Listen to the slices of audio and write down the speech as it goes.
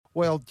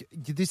Well,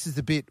 this is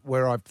the bit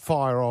where I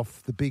fire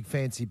off the big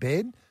fancy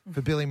bed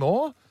for Billy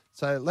Moore.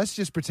 So let's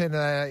just pretend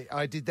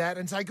I did that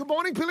and say, good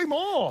morning, Billy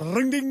Moore.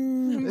 Ring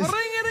ding.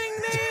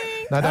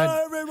 Ring-a-ding-ding. No,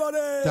 Hello,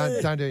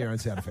 everybody. don't do your own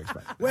sound effects,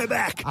 mate. We're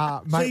back.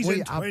 Mate, Season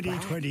we are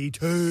 2022.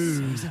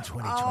 Season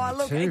 2022. Oh,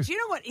 look, do you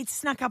know what? It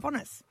snuck up on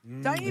us.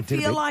 Don't you It did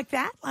a feel bit. like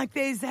that? Like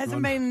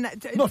hasn't been...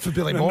 Not for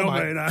Billy Moore, Not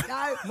mate. me, no.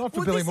 No. Not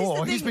for Well, Billy this is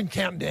Moore. the He's thing. been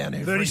counting down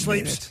every 30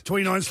 sleeps, minute.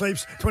 29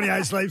 sleeps,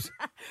 28 sleeps.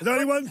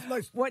 31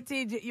 sleeps. What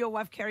did your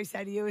wife, Kerry,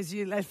 say to you as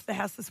you left the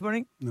house this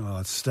morning? Oh,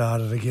 it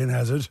started again,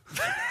 has it?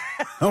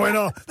 I went,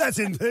 oh, that's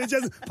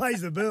enthusiasm.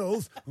 Pays the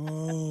bills.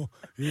 Oh,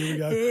 here we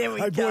go. Here we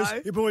hey,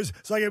 go. boys,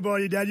 say goodbye to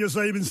your dad. You'll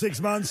see him in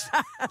 6 months.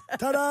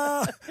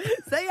 Ta-da!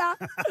 See ya.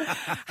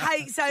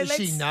 Hey, so Does let's...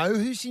 she know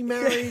who she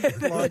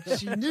married? Like,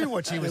 she knew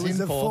what she was There was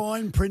in a for.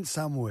 fine print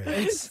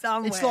somewhere.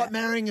 Somewhere. It's like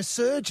marrying a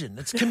surgeon.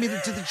 It's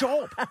committed to the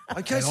job.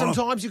 Okay,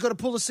 sometimes you've got to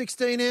pull a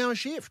 16-hour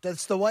shift.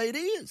 That's the way it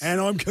is. And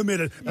I'm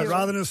committed. But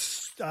rather than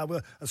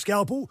a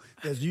scalpel,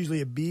 there's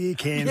usually a beer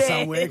can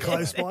somewhere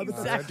close by. But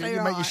exactly Mate, you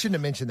right. shouldn't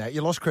have mentioned that.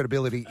 You lost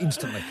credibility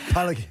instantly.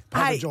 part of the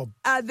Hey, job.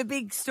 the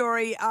big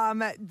story,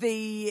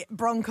 the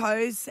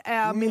Broncos,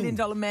 our $1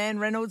 million man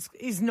Reynolds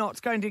is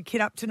not going to kit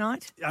up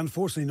tonight.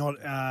 Unfortunately not.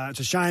 It's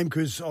a shame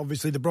because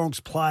obviously the Bronx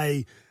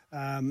play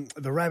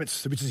the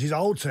Rabbits, which is his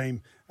old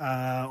team,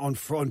 on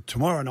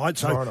tomorrow night.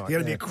 So Tomorrow night, it's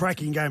going to be yeah. a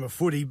cracking game of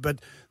footy. But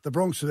the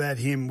Bronx without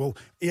him, well,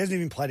 he hasn't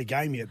even played a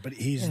game yet, but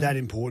he's that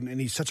important and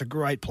he's such a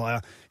great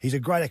player. He's a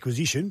great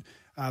acquisition.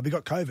 We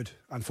got COVID,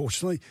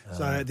 unfortunately,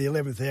 so at the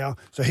 11th hour.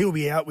 So he'll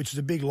be out, which is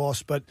a big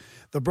loss. But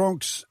the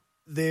Bronx,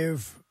 they're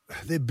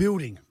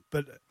building.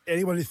 But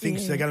anyone who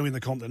thinks they're going to win the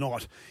comp, they're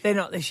not. They're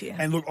not this year.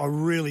 And look, I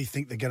really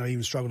think they're going to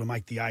even struggle to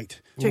make the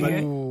 8. Do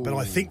you? But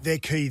I think their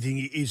key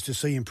thing is to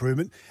see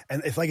improvement.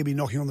 And if they can be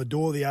knocking on the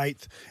door of the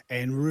 8th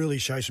and really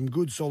show some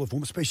good solid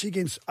form, especially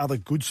against other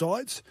good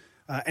sides,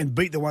 and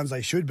beat the ones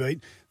they should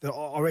beat,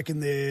 I reckon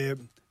they're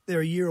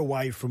a year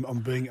away from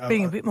being a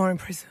bit more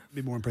impressive.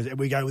 bit more impressive. And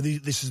we go, well,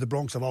 this is the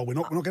Bronx of old. We're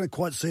not going to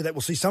quite see that.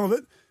 We'll see some of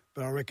it,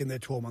 but I reckon they're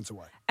 12 months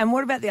away. And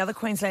what about the other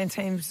Queensland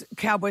teams?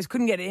 Cowboys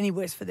couldn't get any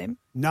worse for them.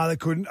 No, they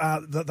couldn't.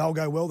 They'll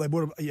go well. They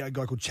bought a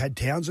guy called Chad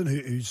Townsend,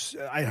 who's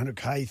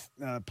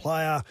 800K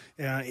player.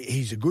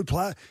 He's a good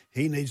player.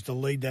 He needs to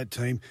lead that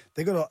team.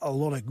 They've got a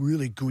lot of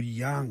really good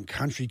young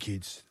country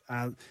kids.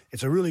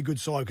 It's a really good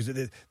side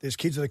because there's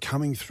kids that are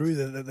coming through.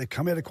 They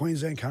come out of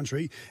Queensland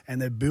country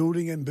and they're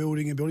building and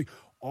building and building.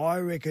 I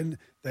reckon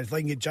that if they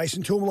can get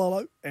Jason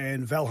Tuamulolo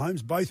and Val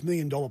Holmes, both $1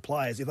 million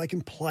players, if they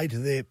can play to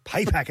their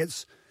pay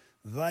packets,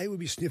 they would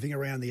be sniffing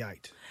around the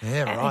 8.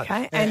 Yeah, right.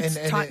 Okay, and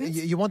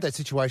Titans? you want that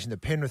situation that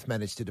Penrith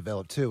managed to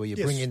develop too, where you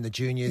Yes. bring in the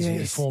juniors and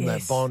you Yes, form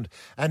yes. that bond.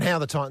 And how are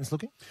the Titans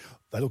looking?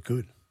 They look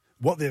good.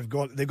 What they've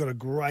got a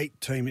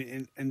great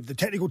team. And the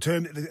technical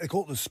term, they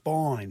call it the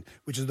spine,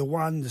 which is the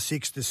 1, the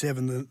 6, the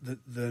 7,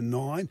 the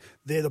 9.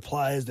 They're the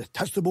players that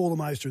touch the ball the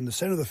most, are in the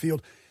centre of the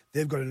field.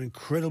 They've got an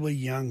incredibly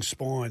young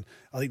spine.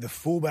 I think the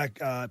fullback,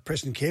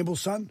 Preston Campbell's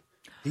son,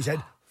 he's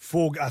had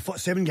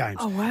 7 games.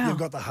 Oh, wow. You've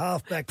got the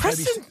halfback,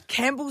 Preston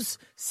Campbell's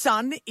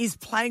son is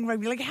playing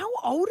rugby league. How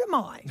old am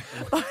I?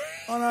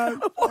 I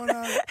know.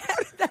 How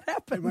did that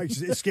happen?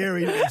 It's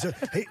scary.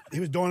 He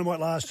was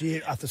dynamite last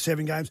year after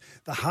 7 games.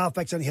 The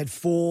halfbacks only had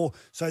 4.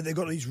 So they've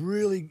got these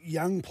really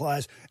young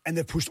players and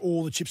they've pushed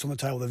all the chips on the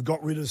table. They've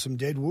got rid of some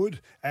dead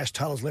wood. Ash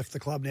Taylor's left the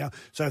club now.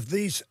 So if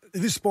this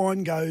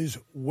spine goes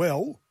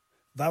well,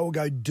 they will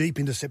go deep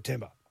into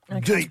September.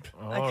 Okay. Deep.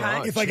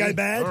 Okay. If they go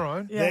bad, All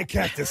right. they're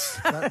cactus.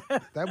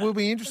 That will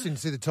be interesting to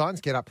see the Titans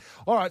get up.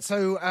 All right,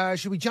 so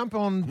should we jump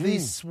on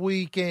this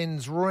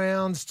weekend's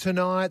rounds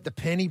tonight? The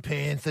Penny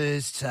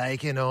Panthers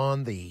taking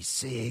on the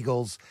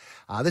Seagulls.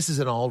 This is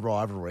an old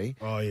rivalry.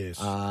 Oh,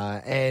 yes.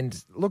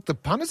 And look, the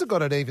punters have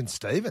got it even,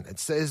 Stephen.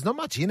 There's not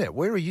much in it.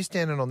 Where are you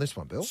standing on this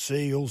one, Bill?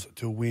 Seagulls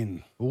to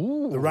win.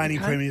 Ooh, The reigning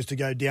premiers to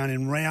go down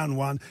in round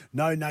 1.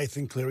 No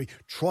Nathan Cleary.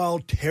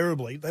 Trialled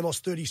terribly. They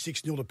lost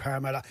 36-0 to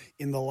Parramatta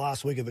in the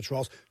last week of the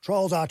trials.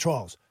 Trials are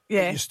trials.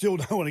 Yeah. But you still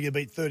don't want to get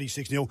beat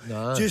 36-0.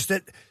 No. Just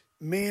that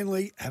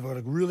Manly have got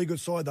a really good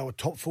side. They were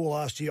top 4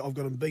 last year. I've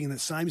got them being in that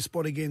same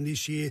spot again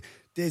this year.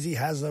 Desi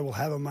Hasler will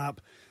have them up.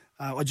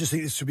 I just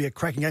think this should be a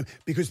cracking game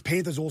because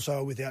Panthers also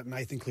are without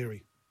Nathan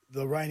Cleary,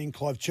 the reigning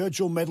Clive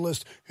Churchill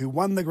medalist who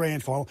won the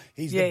grand final.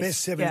 He's the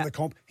best 7 in the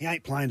comp. He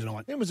ain't playing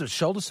tonight. And was it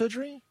shoulder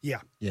surgery? Yeah.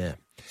 Yeah.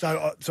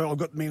 So I've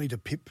got Manly to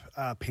pip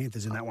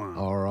Panthers in that one.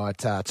 All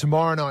right.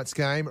 Tomorrow night's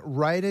game,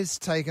 Raiders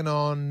taking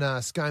on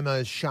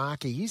ScoMo's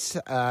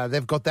Sharkies.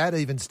 They've got that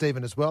even,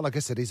 Stephen, as well. I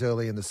guess it is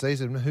early in the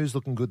season. Who's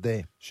looking good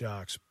there?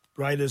 Sharks.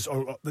 Raiders,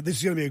 this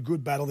is going to be a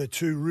good battle. They're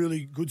 2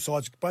 really good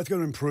sides, both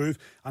going to improve.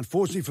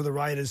 Unfortunately for the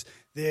Raiders,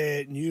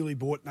 their newly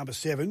bought number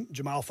 7,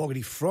 Jamal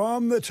Fogarty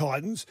from the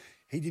Titans,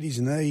 he did his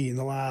knee in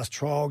the last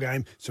trial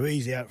game, so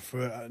he's out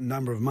for a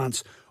number of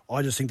months.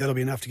 I just think that'll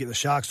be enough to get the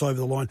Sharks over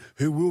the line,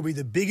 who will be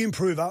the big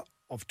improver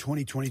of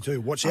 202022.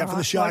 Watch out for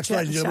the Sharks,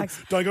 ladies and gentlemen.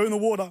 Don't go in the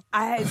water.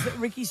 Has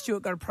Ricky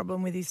Stewart got a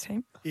problem with his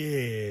team?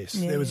 Yes,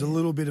 there was a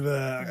little bit of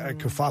a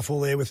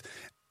kerfuffle there with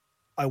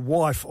a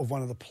wife of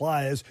one of the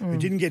players who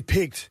didn't get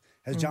picked,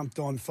 has jumped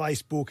on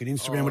Facebook and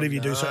Instagram, whatever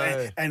you do,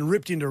 and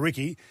ripped into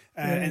Ricky.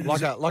 And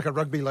Like a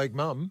rugby league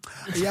mum.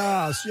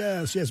 Yes.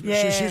 Yeah.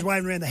 She's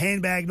waving around the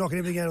handbag, knocking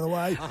everything out of the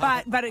way.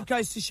 But it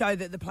goes to show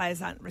that the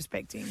players aren't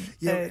respecting.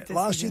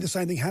 Last year the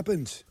same thing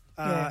happened.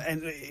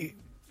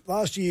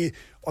 Last year,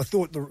 I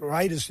thought the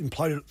Raiders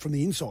imploded from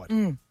the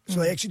inside. So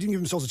they actually didn't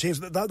give themselves a chance.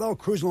 They were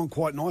cruising along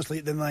quite nicely,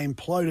 then they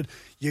imploded.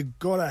 You've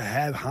got to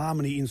have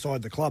harmony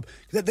inside the club.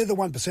 They're the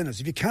one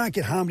percenters. If you can't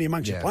get harmony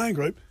amongst your playing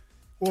group,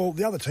 well,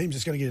 the other team's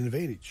just going to get an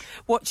advantage.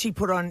 What she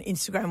put on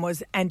Instagram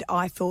was, and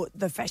I thought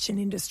the fashion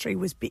industry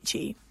was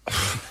bitchy.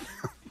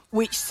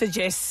 Which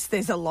suggests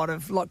there's a lot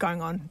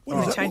going on.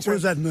 What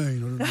does that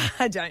mean?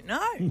 I don't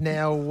know.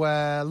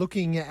 Now,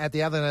 looking at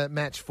the other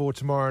match for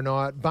tomorrow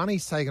night,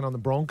 Bunny's taking on the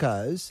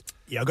Broncos.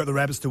 Yeah, I got the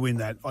Rabbits to win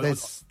that. They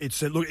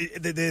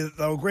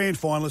were grand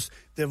finalists.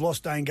 They've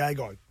lost Dane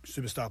Gagai,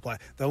 superstar player.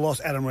 They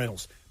lost Adam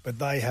Reynolds, but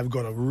they have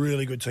got a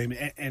really good team.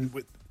 And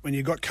when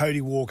you've got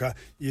Cody Walker,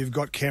 you've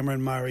got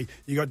Cameron Murray,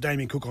 you've got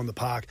Damien Cook on the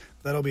park,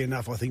 that'll be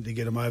enough, I think, to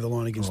get them over the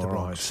line against the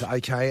Broncos.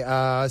 Okay,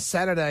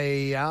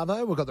 Saturday,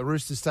 Arvo, we've got the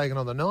Roosters taking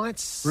on the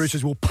Knights.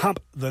 Roosters will pump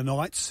the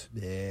Knights.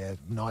 Yeah,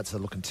 Knights are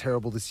looking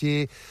terrible this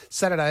year.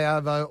 Saturday,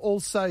 Arvo,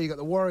 also, you've got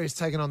the Warriors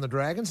taking on the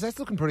Dragons. That's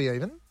looking pretty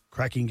even.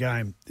 Cracking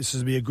game. This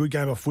will be a good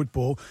game of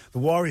football. The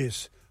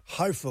Warriors,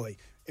 hopefully,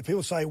 if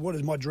people say, what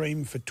is my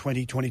dream for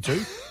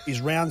 2022,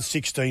 is round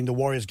 16, the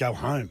Warriors go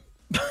home.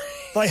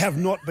 They have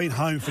not been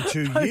home for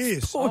 2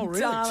 years. Poor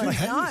darling.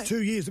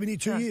 2 years. They've been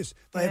here 2 years.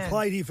 They have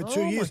played here for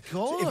 2 years. My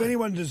God. So if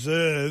anyone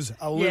deserves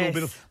a little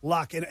bit of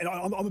luck, and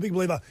I'm a big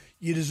believer,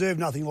 you deserve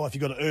nothing in life,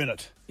 you've got to earn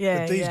it. Yeah,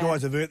 but these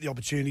guys have earned the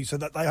opportunity, so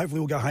that they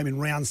hopefully will go home in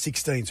round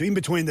 16. So in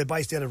between, they're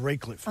based out of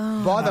Redcliffe.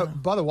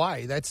 By the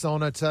way, that's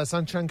on at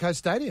Sunshine Coast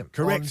Stadium.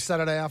 Correct. On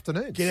Saturday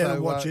afternoon. Get out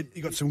and watch it.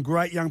 You've got some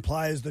great young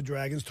players, the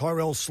Dragons.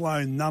 Tyrell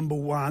Sloan, number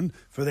one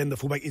for them. The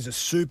fullback is a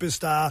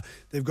superstar.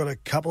 They've got a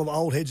couple of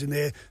old heads in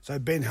there. So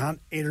Ben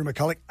Hunt, Andrew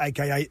McCulloch,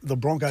 a.k.a. the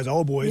Broncos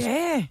old boys,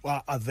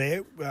 are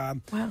there.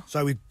 Wow.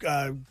 So with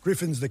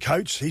Griffin's the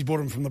coach. He's brought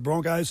them from the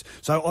Broncos.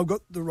 So I've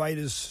got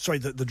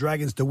the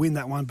Dragons to win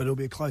that one, but it'll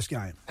be a close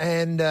game.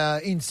 And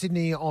in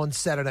Sydney on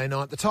Saturday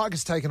night, the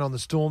Tigers taking on the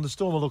Storm. The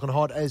Storm are looking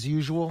hot as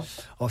usual.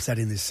 I've sat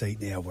in this seat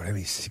now, how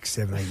many, 6,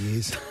 7, 8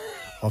 years?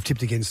 I've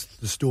tipped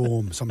against the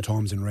Storm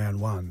sometimes in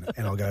round one,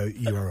 and I'll go,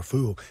 you are a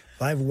fool.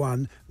 They've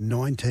won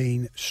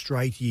 19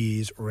 straight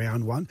years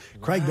round one.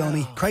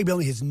 Wow. Craig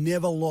Bellamy has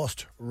never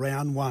lost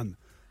round one.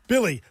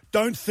 Billy,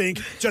 don't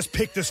think, just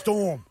pick the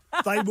Storm.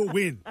 They will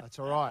win. That's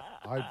all right.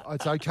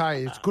 It's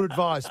okay. It's good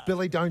advice.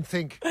 Billy, don't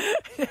think.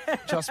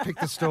 Just pick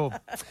the Storm.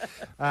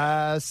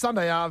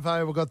 Sunday,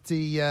 Arvo, we've got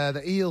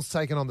the Eels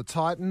taking on the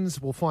Titans.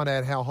 We'll find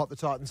out how hot the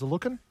Titans are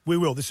looking. We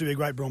will. This will be a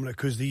great barometer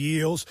because the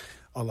Eels,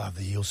 I love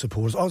the Eels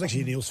supporters. I was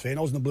actually an Eels fan.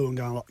 I was in the Blue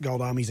and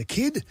Gold Army as a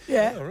kid.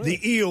 Yeah. Oh, really?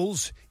 The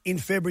Eels, in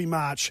February,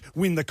 March,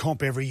 win the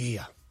comp every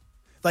year.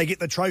 They get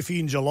the trophy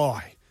in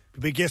July.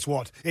 But guess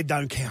what? It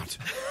don't count.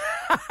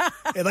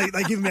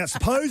 They give them out.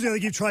 Supposedly they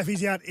give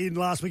trophies out in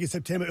last week of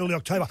September, early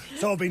October.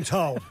 So I've been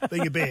told,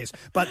 being a Bears.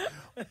 But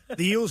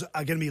the Eels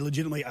are going to be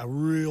legitimately a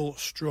real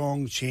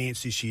strong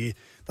chance this year.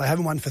 They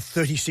haven't won for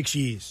 36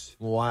 years.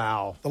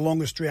 Wow. The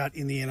longest drought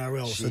in the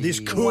NRL. Jeez. So this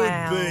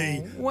could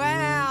be.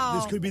 Wow.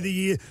 This could be the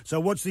year. So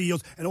watch the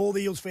Eels. And all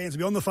the Eels fans will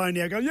be on the phone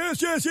now going,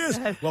 yes, yes,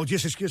 yes. Well,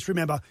 just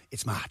remember,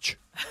 it's March.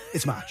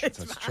 It's March.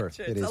 That's true. It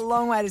is. It's a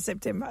long way to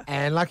September.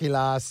 And lucky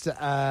last,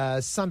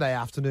 Sunday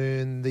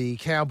afternoon, the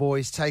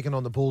Cowboys taking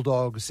on the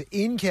Bulldogs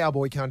in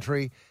Cowboy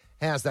country.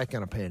 How's that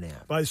going to pan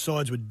out? Both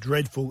sides were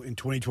dreadful in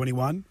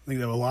 2021. I think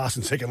they were last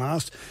and second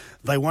last.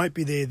 They won't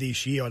be there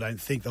this year, I don't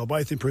think. They'll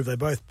both improve. They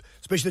both,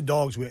 especially the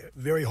Dogs, were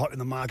very hot in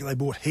the market. They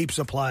bought heaps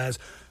of players.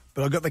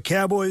 But I've got the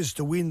Cowboys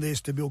to win this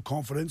to build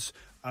confidence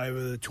over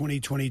the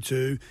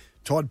 2022.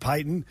 Todd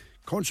Payton,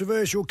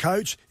 controversial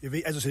coach.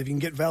 As I said, if you can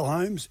get Val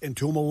Holmes and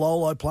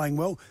Tuimalolo playing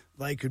well,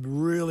 they could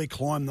really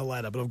climb the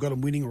ladder. But I've got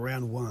them winning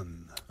round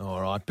one. All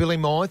right. Billy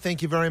Moore,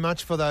 thank you very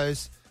much for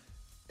those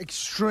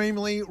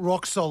extremely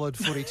rock-solid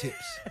footy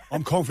tips.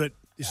 I'm confident.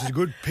 This is a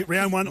good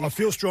round one. I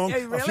feel strong. Yeah,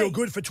 really? I feel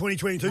good for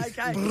 2022.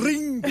 Okay.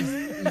 Bring.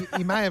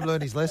 He may have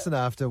learned his lesson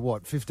after,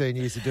 15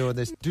 years of doing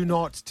this. Do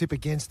not tip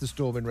against the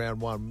Storm in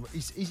round one.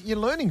 You're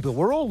learning, Bill.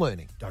 We're all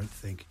learning. Don't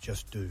think,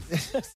 just do.